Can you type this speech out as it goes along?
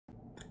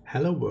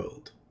Hello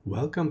world,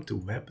 welcome to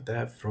Web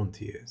Dev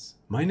Frontiers.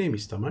 My name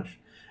is Tomasz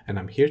and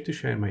I'm here to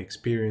share my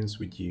experience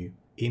with you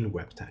in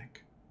web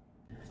tech.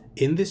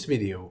 In this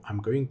video, I'm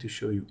going to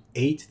show you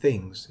 8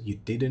 things you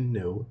didn't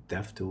know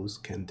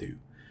DevTools can do.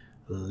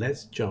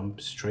 Let's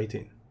jump straight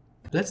in.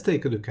 Let's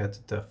take a look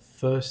at the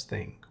first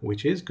thing,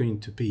 which is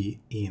going to be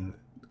in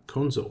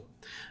console.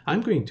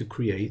 I'm going to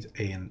create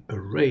an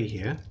array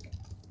here.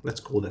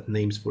 Let's call that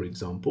names, for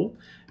example,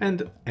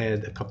 and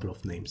add a couple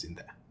of names in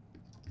there.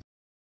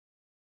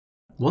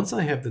 Once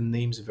I have the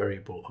names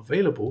variable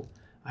available,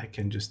 I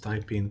can just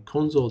type in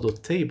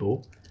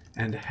console.table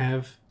and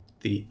have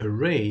the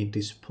array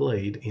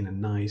displayed in a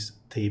nice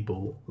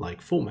table-like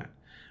format.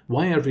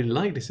 Why I really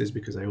like this is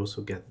because I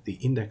also get the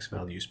index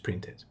values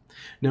printed.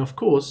 Now, of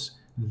course,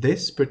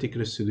 this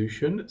particular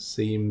solution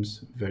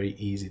seems very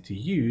easy to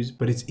use,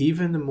 but it's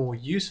even more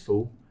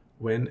useful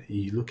when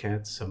you look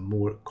at some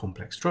more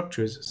complex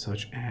structures,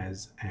 such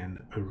as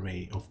an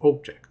array of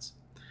objects.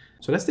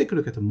 So let's take a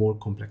look at a more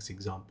complex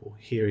example.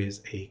 Here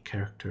is a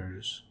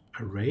characters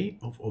array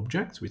of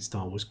objects with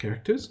Star Wars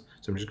characters.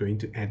 So I'm just going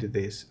to add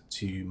this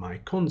to my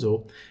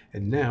console.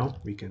 And now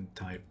we can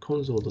type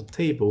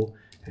console.table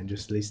and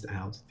just list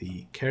out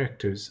the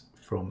characters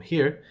from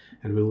here.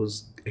 And we will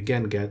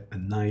again get a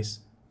nice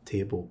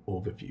table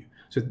overview.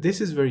 So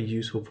this is very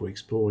useful for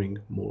exploring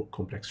more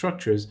complex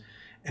structures.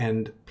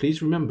 And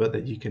please remember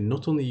that you can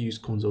not only use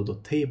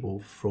console.table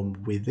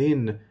from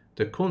within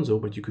the console,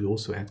 but you could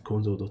also add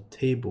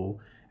console.table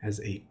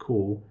as a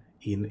call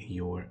in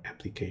your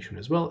application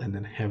as well, and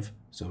then have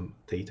some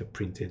data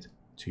printed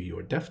to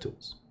your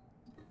DevTools.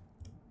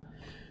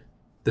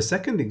 The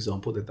second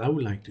example that I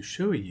would like to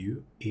show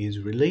you is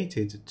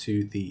related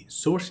to the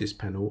sources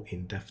panel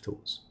in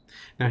DevTools.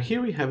 Now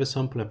here we have a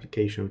sample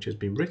application which has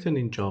been written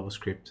in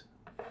JavaScript.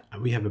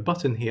 We have a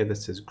button here that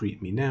says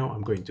greet me now.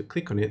 I'm going to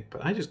click on it,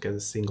 but I just get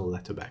a single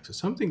letter back. So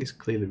something is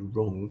clearly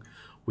wrong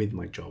with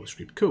my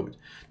JavaScript code.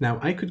 Now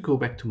I could go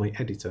back to my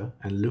editor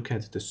and look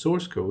at the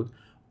source code,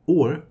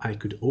 or I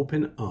could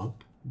open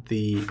up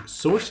the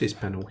sources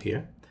panel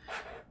here,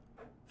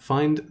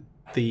 find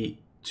the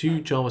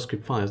 2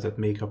 JavaScript files that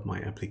make up my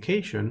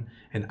application,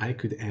 and I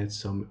could add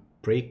some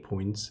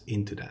breakpoints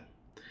into that.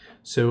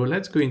 So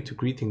let's go into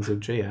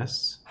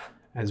greetings.js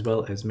as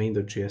well as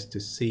main.js to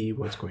see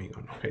what's going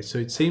on. Okay, so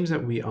it seems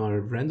that we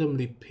are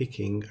randomly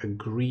picking a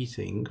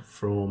greeting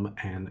from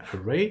an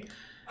array,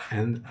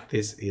 and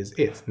this is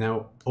it.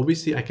 Now,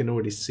 obviously I can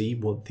already see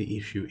what the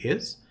issue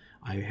is.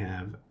 I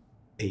have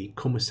a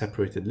comma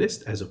separated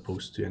list as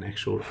opposed to an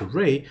actual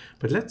array,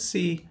 but let's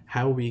see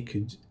how we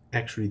could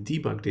actually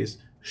debug this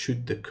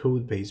should the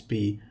code base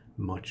be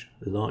much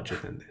larger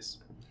than this.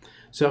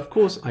 So of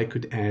course I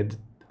could add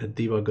a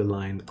debugger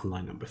line on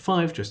line number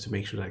 5 just to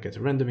make sure that I get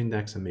a random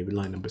index, and maybe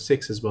line number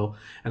 6 as well.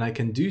 And I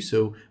can do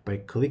so by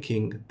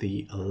clicking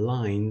the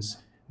lines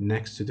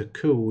next to the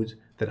code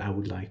that I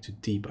would like to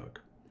debug.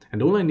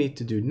 And all I need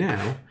to do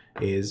now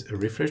is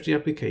refresh the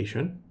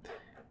application,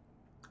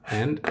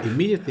 and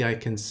immediately I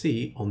can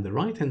see on the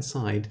right hand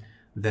side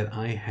that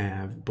I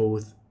have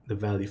both the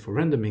value for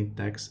random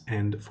index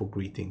and for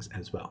greetings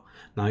as well.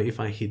 Now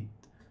if I hit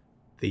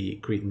the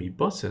greet me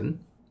button,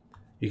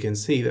 you can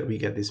see that we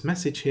get this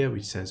message here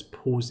which says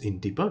pause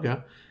in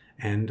debugger,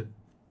 and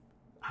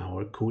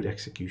our code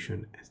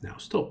execution is now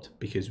stopped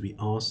because we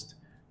asked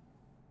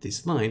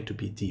this line to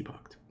be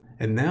debugged.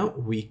 And now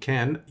we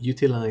can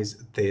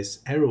utilize this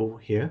arrow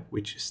here,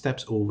 which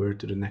steps over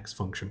to the next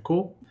function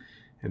call,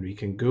 and we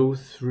can go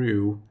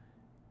through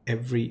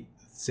every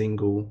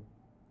single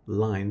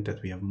line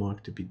that we have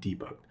marked to be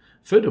debugged.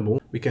 Furthermore,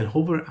 we can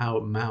hover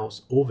our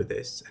mouse over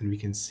this and we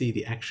can see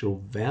the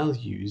actual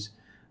values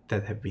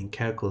that have been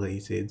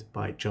calculated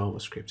by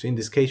JavaScript. So in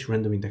this case,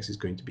 random index is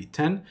going to be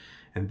 10.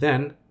 And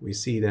then we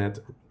see that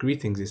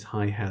greetings is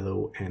hi,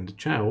 hello, and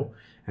ciao.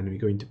 And we're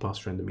going to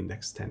pass random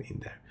index 10 in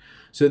there.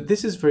 So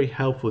this is very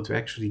helpful to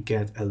actually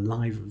get a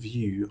live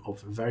view of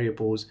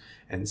variables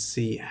and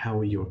see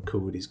how your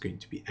code is going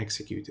to be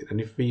executed. And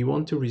if we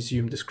want to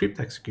resume the script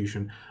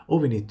execution, all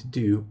we need to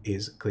do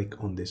is click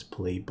on this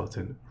play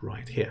button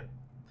right here.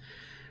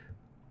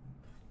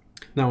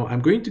 Now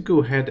I'm going to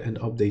go ahead and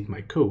update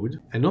my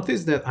code, and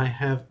notice that I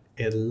have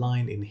a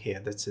line in here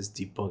that says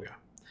debugger.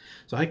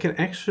 So I can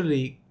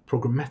actually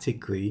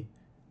programmatically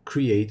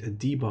create a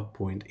debug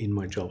point in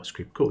my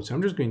JavaScript code. So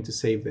I'm just going to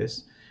save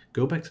this,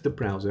 go back to the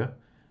browser,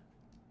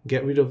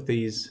 get rid of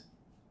these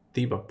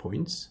debug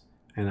points,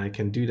 and I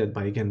can do that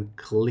by again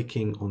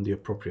clicking on the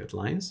appropriate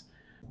lines,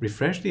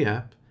 refresh the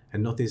app,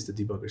 and notice the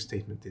debugger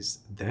statement is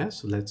there.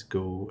 So let's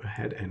go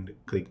ahead and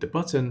click the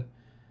button,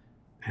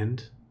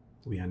 and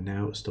we are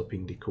now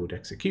stopping the code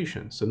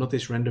execution. So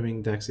notice random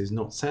index is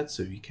not set,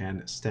 so we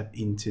can step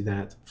into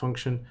that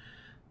function.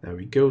 There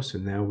we go. So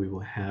now we will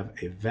have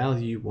a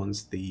value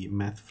once the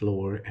math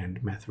floor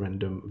and math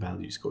random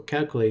values got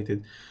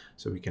calculated.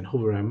 So we can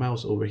hover our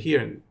mouse over here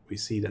and we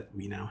see that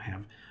we now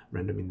have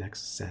random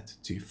index set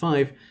to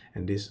 5.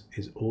 And this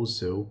is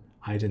also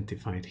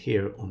identified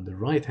here on the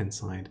right hand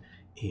side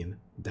in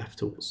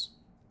DevTools.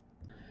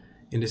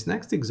 In this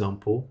next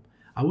example,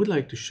 I would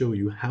like to show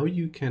you how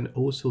you can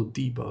also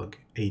debug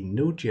a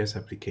Node.js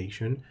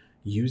application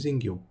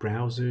using your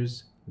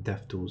browser's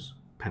DevTools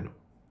panel.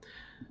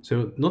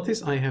 So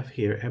notice I have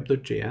here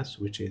app.js,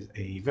 which is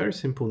a very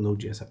simple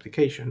Node.js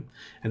application.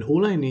 And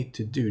all I need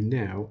to do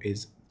now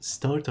is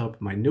start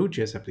up my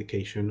Node.js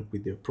application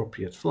with the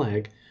appropriate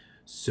flag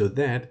so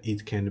that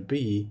it can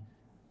be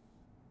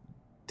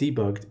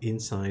debugged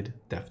inside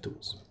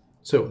DevTools.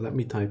 So let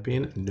me type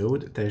in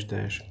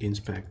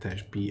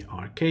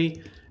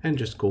node-inspect-brk and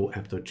just call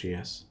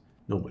app.js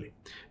normally.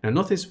 Now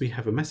notice we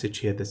have a message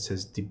here that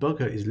says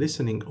debugger is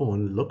listening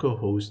on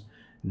localhost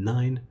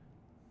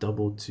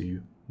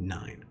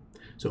 9229.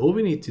 So all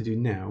we need to do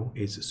now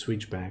is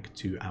switch back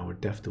to our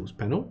DevTools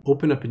panel,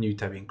 open up a new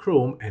tab in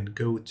Chrome and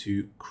go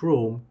to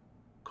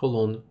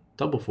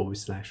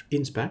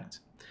Chrome://inspect.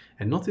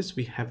 And notice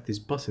we have this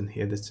button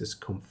here that says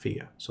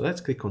configure. So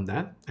let's click on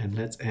that and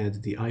let's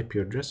add the IP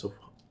address of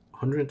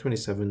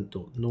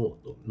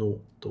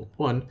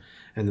 127.0.0.1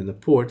 and then the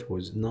port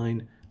was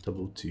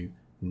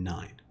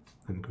 9229.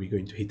 And we're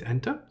going to hit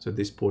enter. So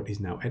this port is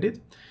now added.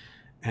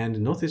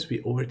 And notice we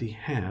already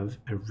have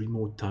a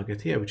remote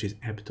target here, which is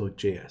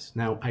app.js.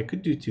 Now I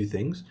could do two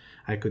things.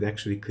 I could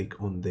actually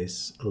click on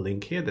this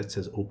link here that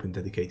says open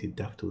dedicated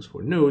DevTools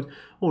for Node,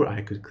 or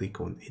I could click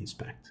on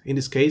inspect. In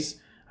this case,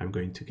 I'm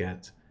going to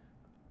get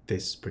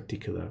this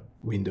particular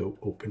window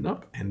open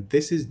up, and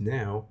this is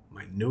now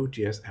my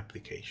Node.js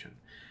application.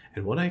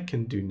 And what I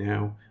can do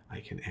now, I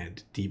can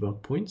add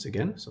debug points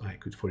again. So I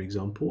could, for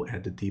example,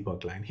 add the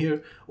debug line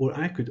here, or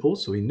I could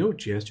also in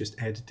Node.js just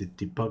add the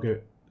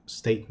debugger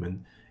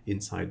statement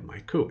inside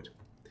my code.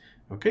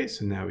 Okay,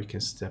 so now we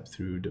can step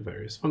through the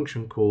various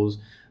function calls.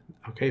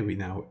 Okay, we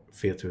now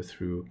filter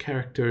through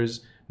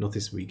characters.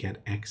 Notice we get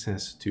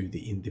access to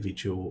the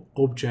individual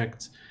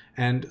objects.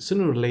 And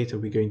sooner or later,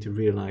 we're going to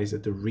realize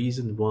that the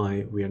reason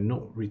why we are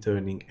not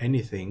returning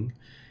anything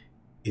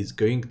is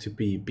going to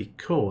be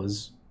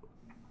because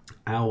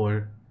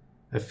our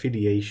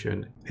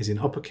affiliation is in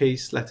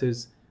uppercase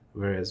letters,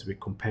 whereas we're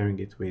comparing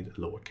it with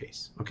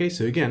lowercase. Okay,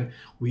 so again,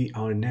 we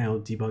are now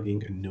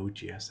debugging a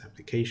Node.js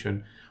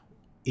application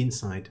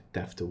inside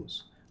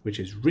DevTools, which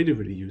is really,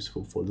 really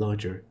useful for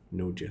larger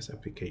Node.js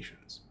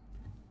applications.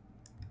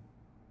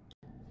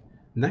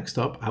 Next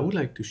up, I would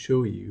like to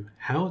show you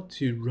how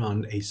to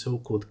run a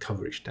so-called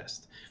coverage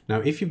test. Now,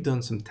 if you've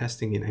done some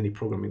testing in any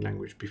programming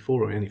language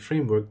before or any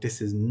framework,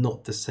 this is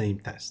not the same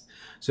test.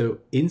 So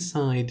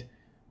inside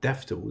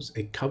DevTools,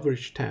 a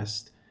coverage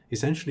test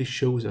essentially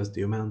shows us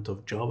the amount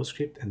of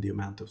JavaScript and the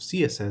amount of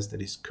CSS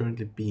that is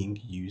currently being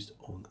used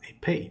on a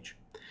page.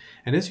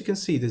 And as you can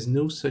see, there's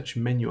no such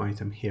menu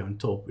item here on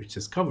top which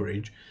says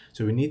coverage,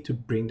 so we need to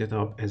bring that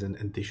up as an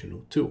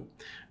additional tool.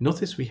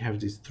 Notice we have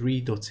these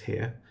three dots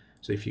here.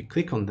 So if you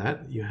click on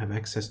that, you have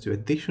access to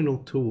additional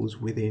tools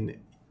within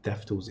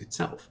DevTools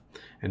itself.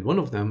 And one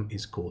of them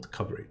is called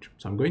coverage.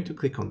 So I'm going to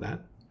click on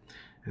that,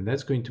 and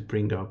that's going to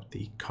bring up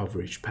the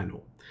coverage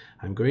panel.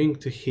 I'm going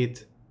to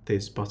hit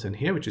this button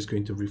here, which is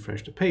going to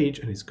refresh the page,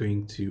 and it's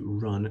going to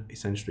run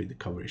essentially the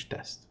coverage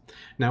test.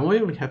 Now I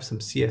only have some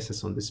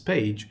CSS on this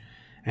page,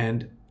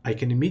 and I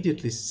can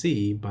immediately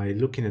see by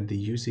looking at the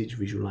usage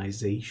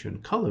visualization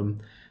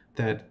column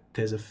that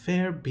there's a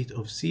fair bit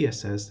of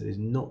CSS that is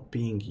not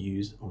being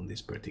used on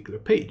this particular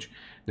page.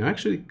 Now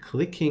actually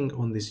clicking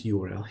on this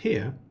URL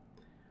here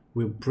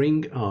will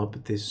bring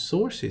up this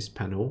sources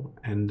panel,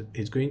 and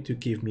it's going to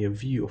give me a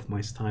view of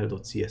my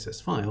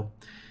style.css file.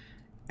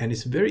 And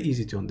it's very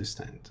easy to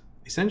understand.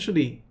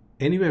 Essentially,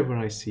 anywhere where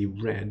I see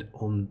red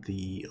on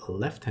the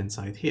left-hand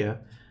side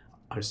here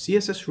are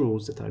CSS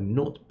rules that are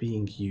not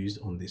being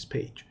used on this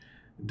page.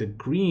 The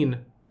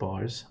green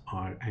bars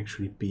are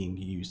actually being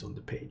used on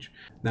the page.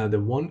 Now,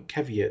 the one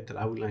caveat that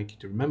I would like you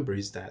to remember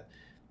is that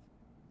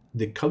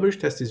the coverage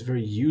test is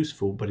very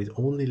useful, but it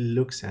only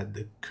looks at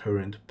the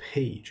current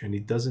page and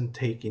it doesn't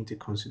take into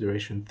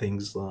consideration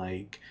things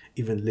like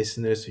event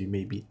listeners. So you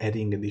may be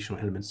adding additional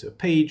elements to a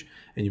page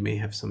and you may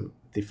have some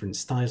different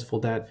styles for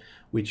that,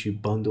 which you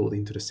bundle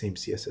into the same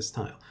CSS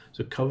style.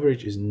 So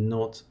coverage is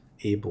not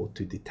able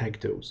to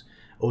detect those.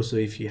 Also,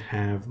 if you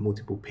have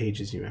multiple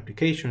pages in your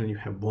application and you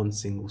have one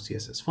single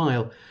CSS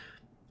file,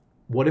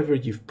 whatever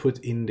you've put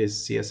in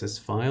this CSS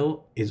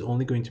file is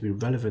only going to be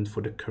relevant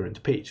for the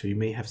current page. So you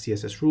may have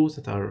CSS rules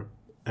that are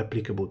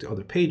applicable to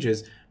other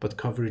pages, but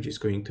coverage is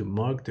going to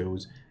mark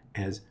those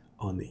as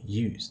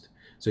unused.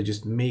 So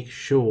just make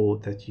sure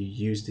that you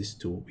use this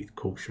tool with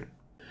caution.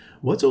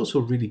 What's also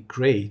really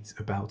great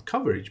about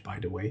coverage, by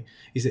the way,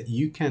 is that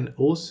you can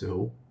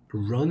also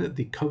run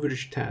the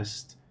coverage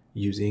test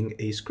using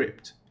a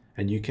script.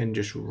 And you can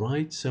just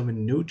write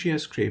some Node.js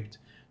script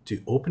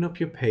to open up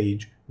your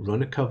page,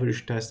 run a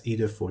coverage test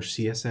either for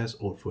CSS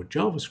or for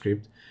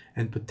JavaScript,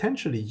 and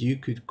potentially you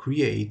could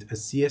create a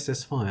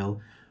CSS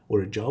file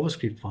or a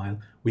JavaScript file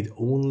with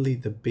only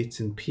the bits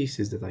and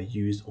pieces that are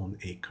used on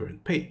a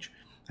current page.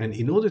 And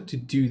in order to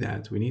do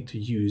that, we need to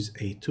use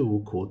a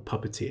tool called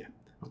Puppeteer.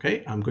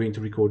 Okay, I'm going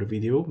to record a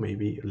video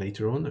maybe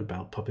later on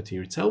about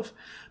Puppeteer itself,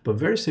 but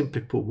very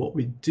simply put, what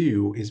we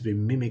do is we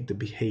mimic the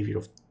behavior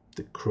of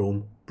the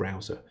Chrome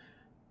browser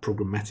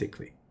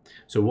programmatically.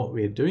 So what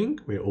we're doing,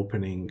 we're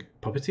opening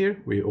Puppeteer,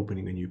 we're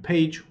opening a new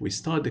page, we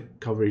start the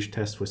coverage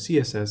test for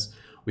CSS,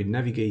 we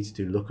navigate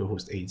to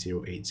localhost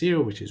 8080,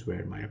 which is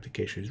where my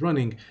application is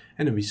running,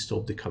 and then we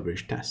stop the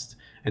coverage test.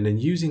 And then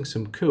using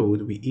some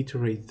code, we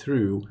iterate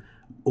through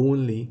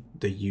only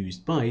the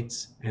used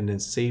bytes and then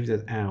save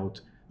that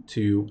out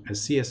to a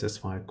CSS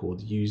file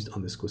called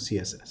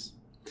used_CSS.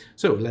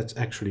 So let's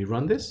actually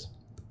run this.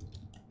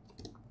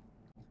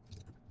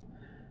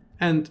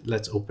 And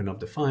let's open up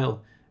the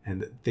file.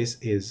 And this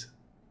is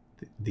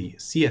the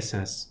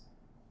CSS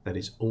that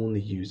is only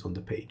used on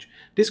the page.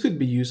 This could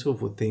be useful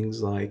for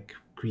things like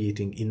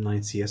creating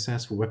inline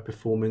CSS for web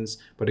performance.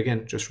 But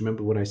again, just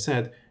remember what I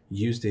said,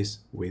 use this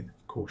with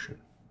caution.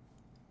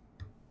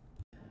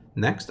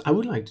 Next, I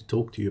would like to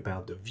talk to you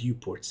about the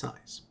viewport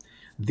size.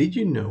 Did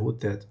you know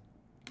that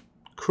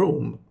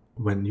Chrome,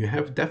 when you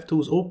have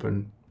DevTools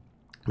open,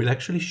 will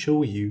actually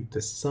show you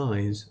the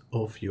size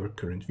of your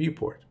current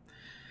viewport?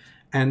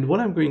 And what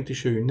I'm going to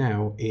show you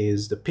now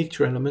is the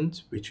picture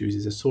element, which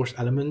uses a source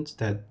element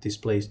that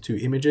displays two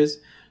images.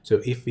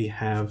 So if we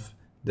have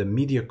the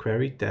media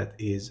query that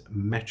is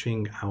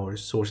matching our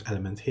source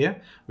element here,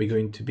 we're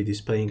going to be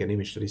displaying an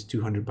image that is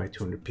 200 by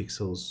 200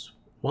 pixels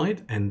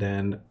wide. And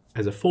then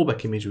as a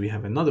fallback image, we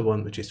have another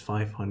one, which is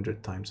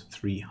 500 times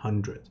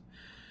 300.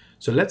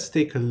 So let's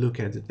take a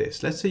look at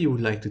this. Let's say you would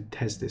like to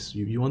test this.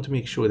 You want to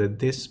make sure that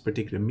this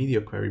particular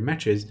media query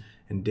matches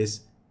and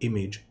this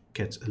image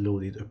gets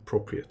loaded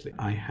appropriately.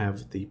 I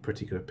have the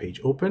particular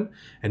page open,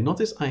 and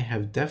notice I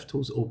have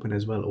DevTools open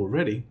as well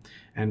already.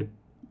 And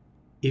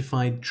if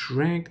I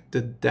drag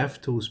the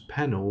DevTools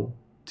panel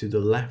to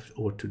the left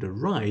or to the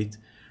right,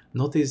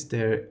 notice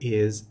there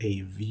is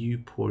a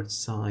viewport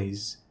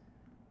size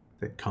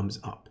that comes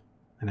up.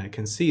 And I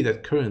can see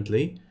that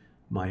currently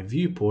my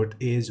viewport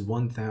is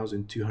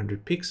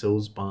 1200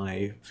 pixels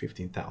by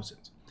 15,000.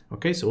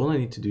 Okay, so all I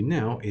need to do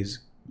now is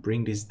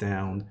bring this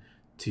down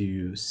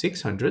to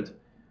 600,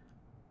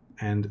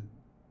 and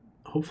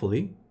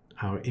hopefully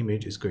our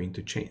image is going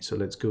to change. So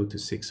let's go to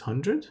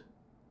 600.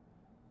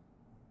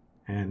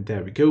 And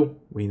there we go.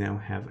 We now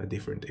have a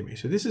different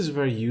image. So this is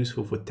very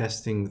useful for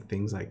testing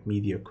things like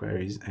media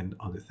queries and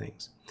other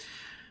things.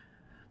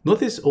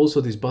 Notice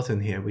also this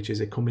button here, which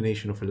is a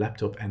combination of a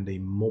laptop and a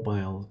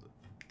mobile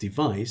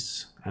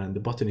device. And the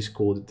button is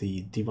called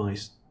the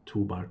device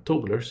toolbar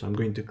toggler. So I'm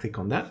going to click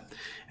on that.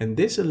 And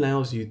this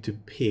allows you to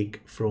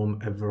pick from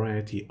a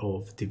variety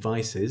of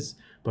devices,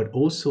 but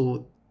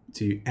also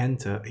to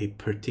enter a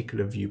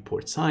particular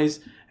viewport size.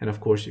 And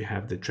of course you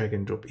have the drag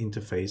and drop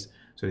interface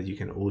so that you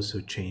can also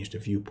change the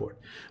viewport.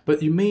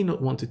 But you may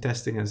not want to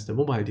test against the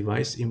mobile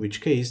device, in which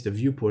case the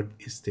viewport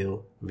is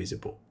still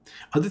visible.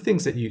 Other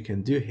things that you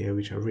can do here,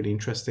 which are really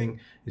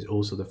interesting, is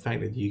also the fact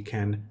that you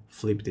can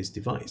flip this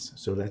device.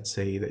 So let's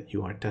say that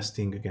you are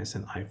testing against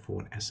an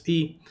iPhone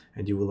SE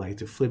and you would like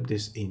to flip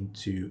this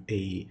into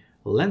a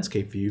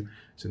landscape view.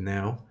 So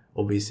now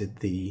obviously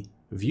the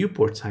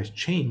viewport size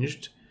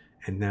changed,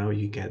 and now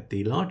you get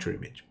the larger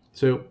image.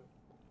 So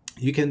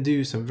you can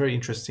do some very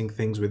interesting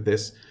things with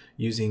this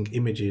using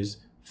images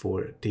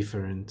for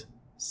different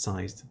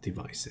sized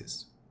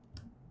devices.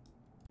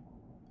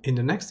 In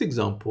the next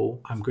example,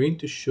 I'm going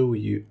to show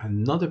you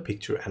another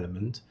picture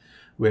element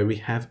where we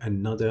have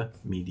another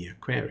media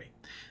query.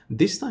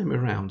 This time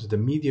around, the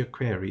media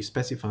query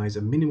specifies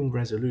a minimum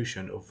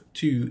resolution of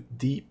 2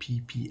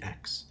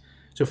 dppx.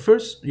 So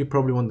first, you're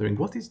probably wondering,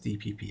 what is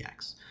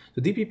dppx?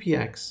 So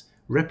dppx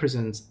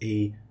represents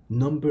a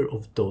number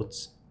of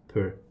dots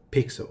per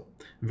pixel.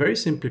 Very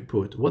simply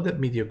put, what that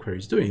media query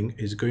is doing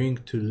is going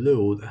to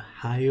load a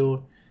higher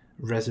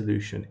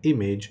resolution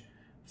image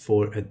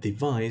for a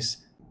device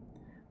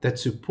that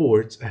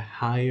supports a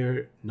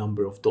higher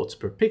number of dots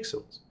per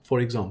pixel.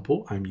 For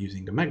example, I'm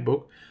using a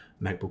MacBook.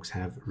 MacBooks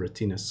have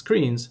Retina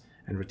screens,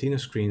 and Retina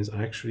screens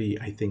are actually,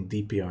 I think,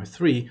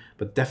 DPR3,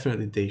 but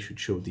definitely they should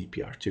show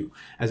DPR2.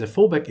 As a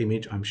fallback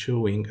image, I'm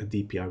showing a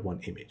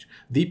DPR1 image.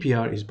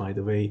 DPR is, by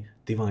the way,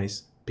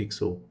 device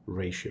pixel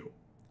ratio.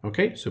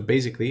 Okay, so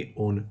basically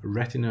on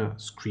Retina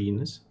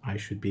screens, I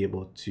should be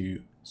able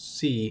to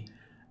see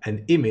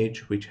an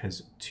image which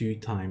has 2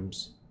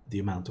 times the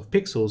amount of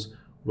pixels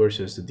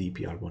versus the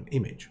DPR1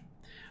 image.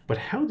 But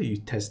how do you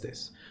test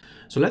this?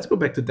 So let's go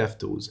back to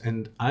DevTools,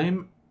 and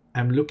I'm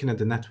looking at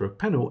the network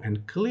panel,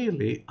 and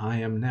clearly I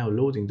am now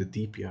loading the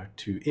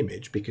DPR2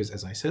 image because,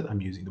 as I said,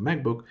 I'm using a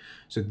MacBook.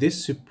 So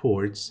this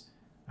supports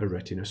a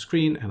Retina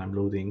screen, and I'm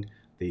loading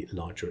the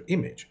larger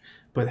image.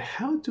 But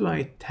how do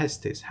I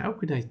test this? How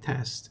could I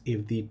test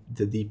if the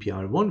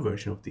DPR1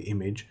 version of the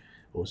image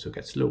also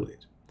gets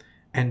loaded?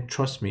 And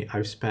trust me,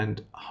 I've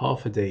spent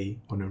half a day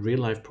on a real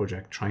life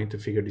project trying to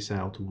figure this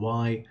out,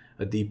 why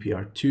a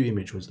DPR2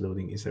 image was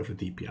loading instead of a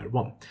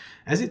DPR1.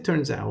 As it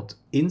turns out,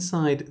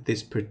 inside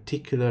this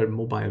particular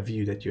mobile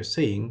view that you're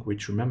seeing,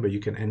 which remember you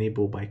can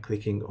enable by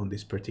clicking on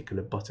this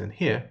particular button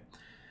here,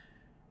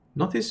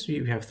 notice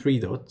you have 3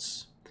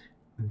 dots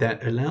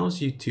that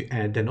allows you to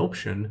add an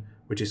option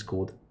which is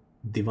called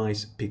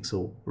device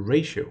pixel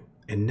ratio.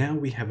 And now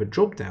we have a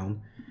drop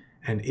down,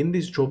 And in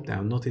this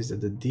drop-down, notice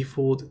that the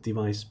default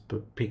device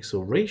per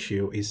pixel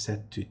ratio is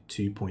set to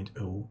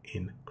 2.0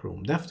 in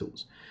Chrome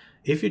DevTools.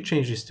 If you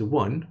change this to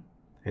 1,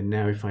 and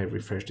now if I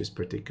refresh this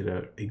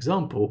particular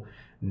example,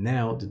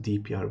 now the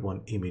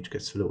DPR1 image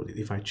gets loaded.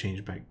 If I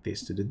change back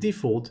this to the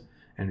default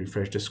and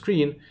refresh the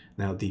screen,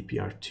 now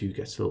DPR2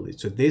 gets loaded.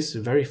 So this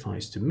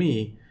verifies to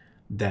me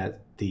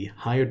that the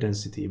higher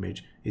density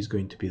image is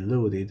going to be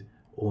loaded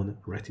on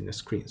Retina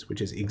screens, which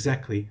is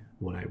exactly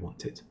what I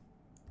wanted.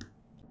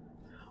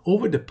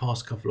 Over the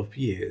past couple of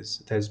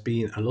years, there's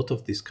been a lot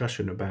of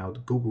discussion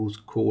about Google's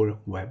Core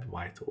Web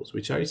Vitals,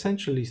 which are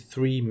essentially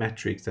 3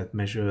 metrics that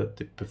measure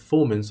the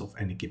performance of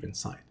any given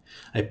site.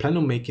 I plan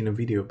on making a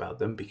video about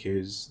them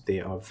because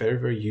they are very,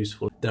 very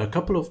useful. There are a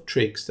couple of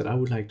tricks that I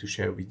would like to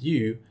share with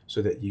you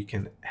so that you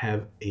can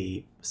have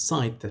a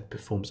site that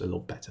performs a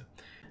lot better.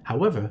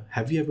 However,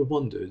 have you ever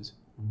wondered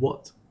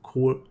what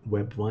Core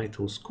Web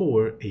Vitals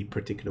score a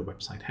particular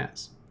website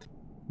has?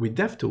 With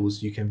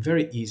DevTools, you can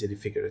very easily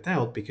figure it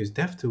out because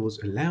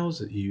DevTools allows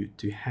you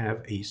to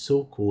have a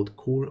so-called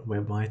Core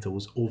Web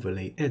Vitals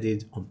overlay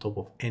added on top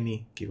of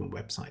any given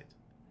website.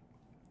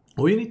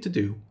 All you need to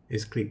do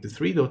is click the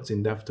 3 dots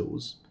in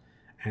DevTools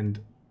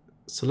and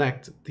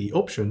select the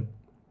option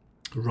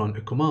run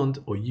a command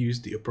or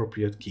use the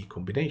appropriate key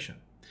combination.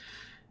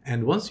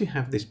 And once you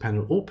have this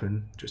panel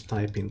open, just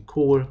type in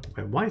Core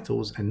Web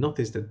Vitals and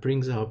notice that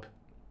brings up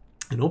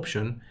an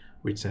option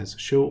which says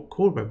show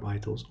Core Web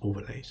Vitals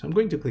overlay. So I'm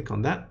going to click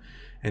on that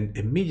and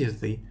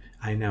immediately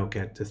I now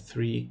get the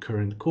 3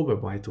 current Core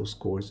Web Vitals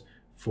scores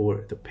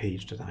for the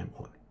page that I'm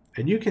on.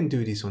 And you can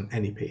do this on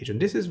any page. And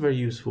this is very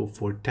useful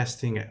for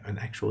testing an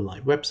actual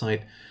live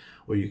website,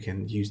 or you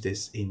can use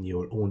this in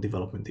your own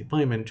development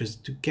environment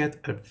just to get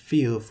a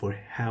feel for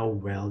how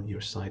well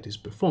your site is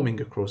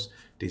performing across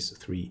these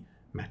 3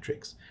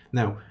 metrics.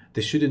 Now,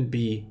 this shouldn't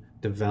be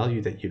the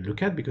value that you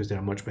look at because there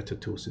are much better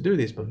tools to do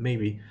this, but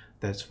maybe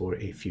that's for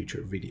a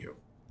future video.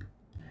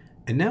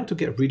 And now to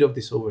get rid of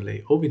this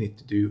overlay, all we need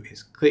to do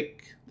is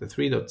click the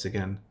 3 dots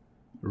again,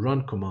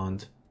 run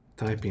command,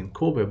 type in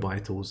Core Web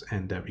Vitals,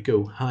 and there we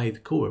go,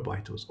 hide Core Web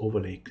Vitals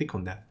overlay, click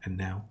on that, and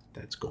now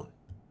that's gone.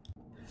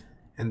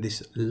 And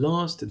this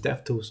last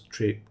DevTools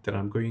trick that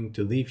I'm going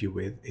to leave you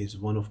with is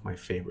one of my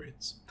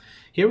favorites.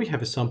 Here we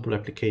have a sample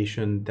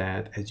application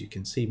that, as you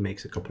can see,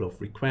 makes a couple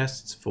of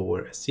requests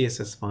for a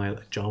CSS file,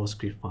 a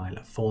JavaScript file,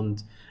 a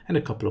font, and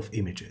a couple of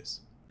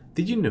images.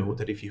 Did you know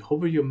that if you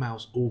hover your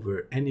mouse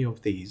over any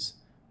of these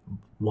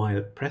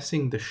while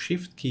pressing the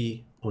Shift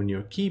key on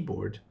your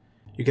keyboard,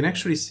 you can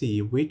actually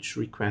see which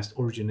request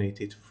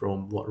originated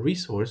from what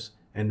resource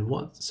and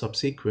what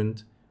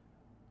subsequent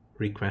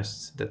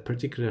requests that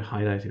particular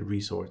highlighted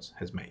resource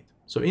has made.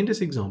 So in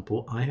this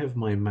example, I have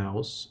my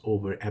mouse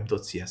over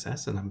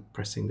app.css and I'm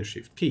pressing the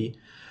Shift key.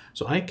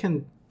 So I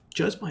can,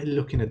 just by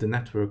looking at the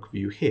network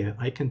view here,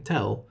 I can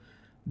tell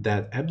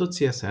that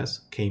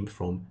app.css came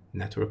from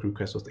network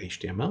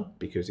request.html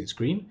because it's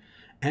green,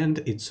 and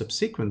it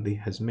subsequently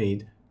has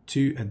made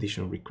 2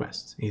 additional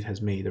requests. It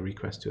has made a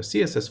request to a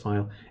CSS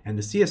file, and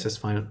the CSS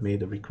file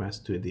made a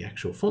request to the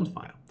actual font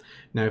file.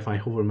 Now, if I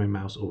hover my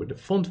mouse over the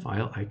font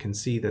file, I can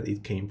see that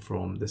it came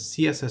from the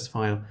CSS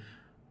file,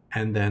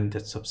 and then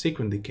that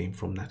subsequently came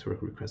from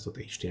network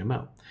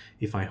request.html.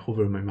 If I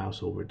hover my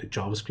mouse over the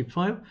JavaScript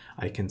file,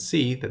 I can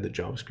see that the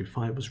JavaScript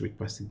file was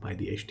requested by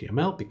the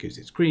HTML because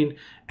it's green,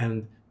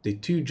 and the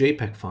 2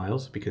 JPEG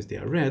files, because they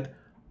are red,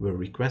 were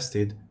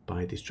requested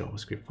by this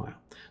JavaScript file.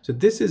 So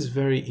this is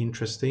very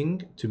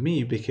interesting to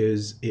me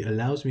because it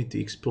allows me to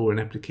explore an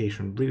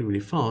application really, really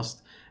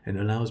fast and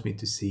allows me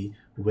to see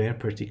where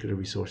particular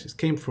resources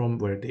came from,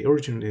 where they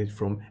originated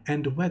from,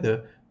 and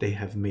whether they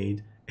have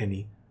made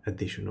any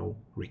additional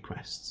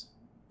requests.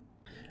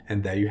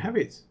 And there you have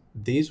it.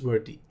 These were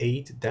the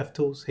 8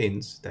 DevTools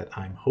hints that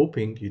I'm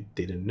hoping you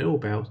didn't know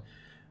about,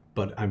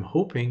 but I'm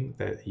hoping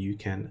that you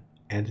can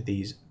add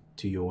these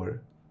to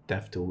your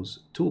DevTools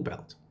tool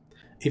belt.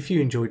 If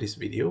you enjoyed this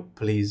video,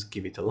 please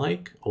give it a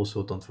like.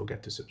 Also, don't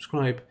forget to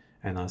subscribe,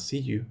 and I'll see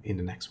you in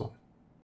the next one.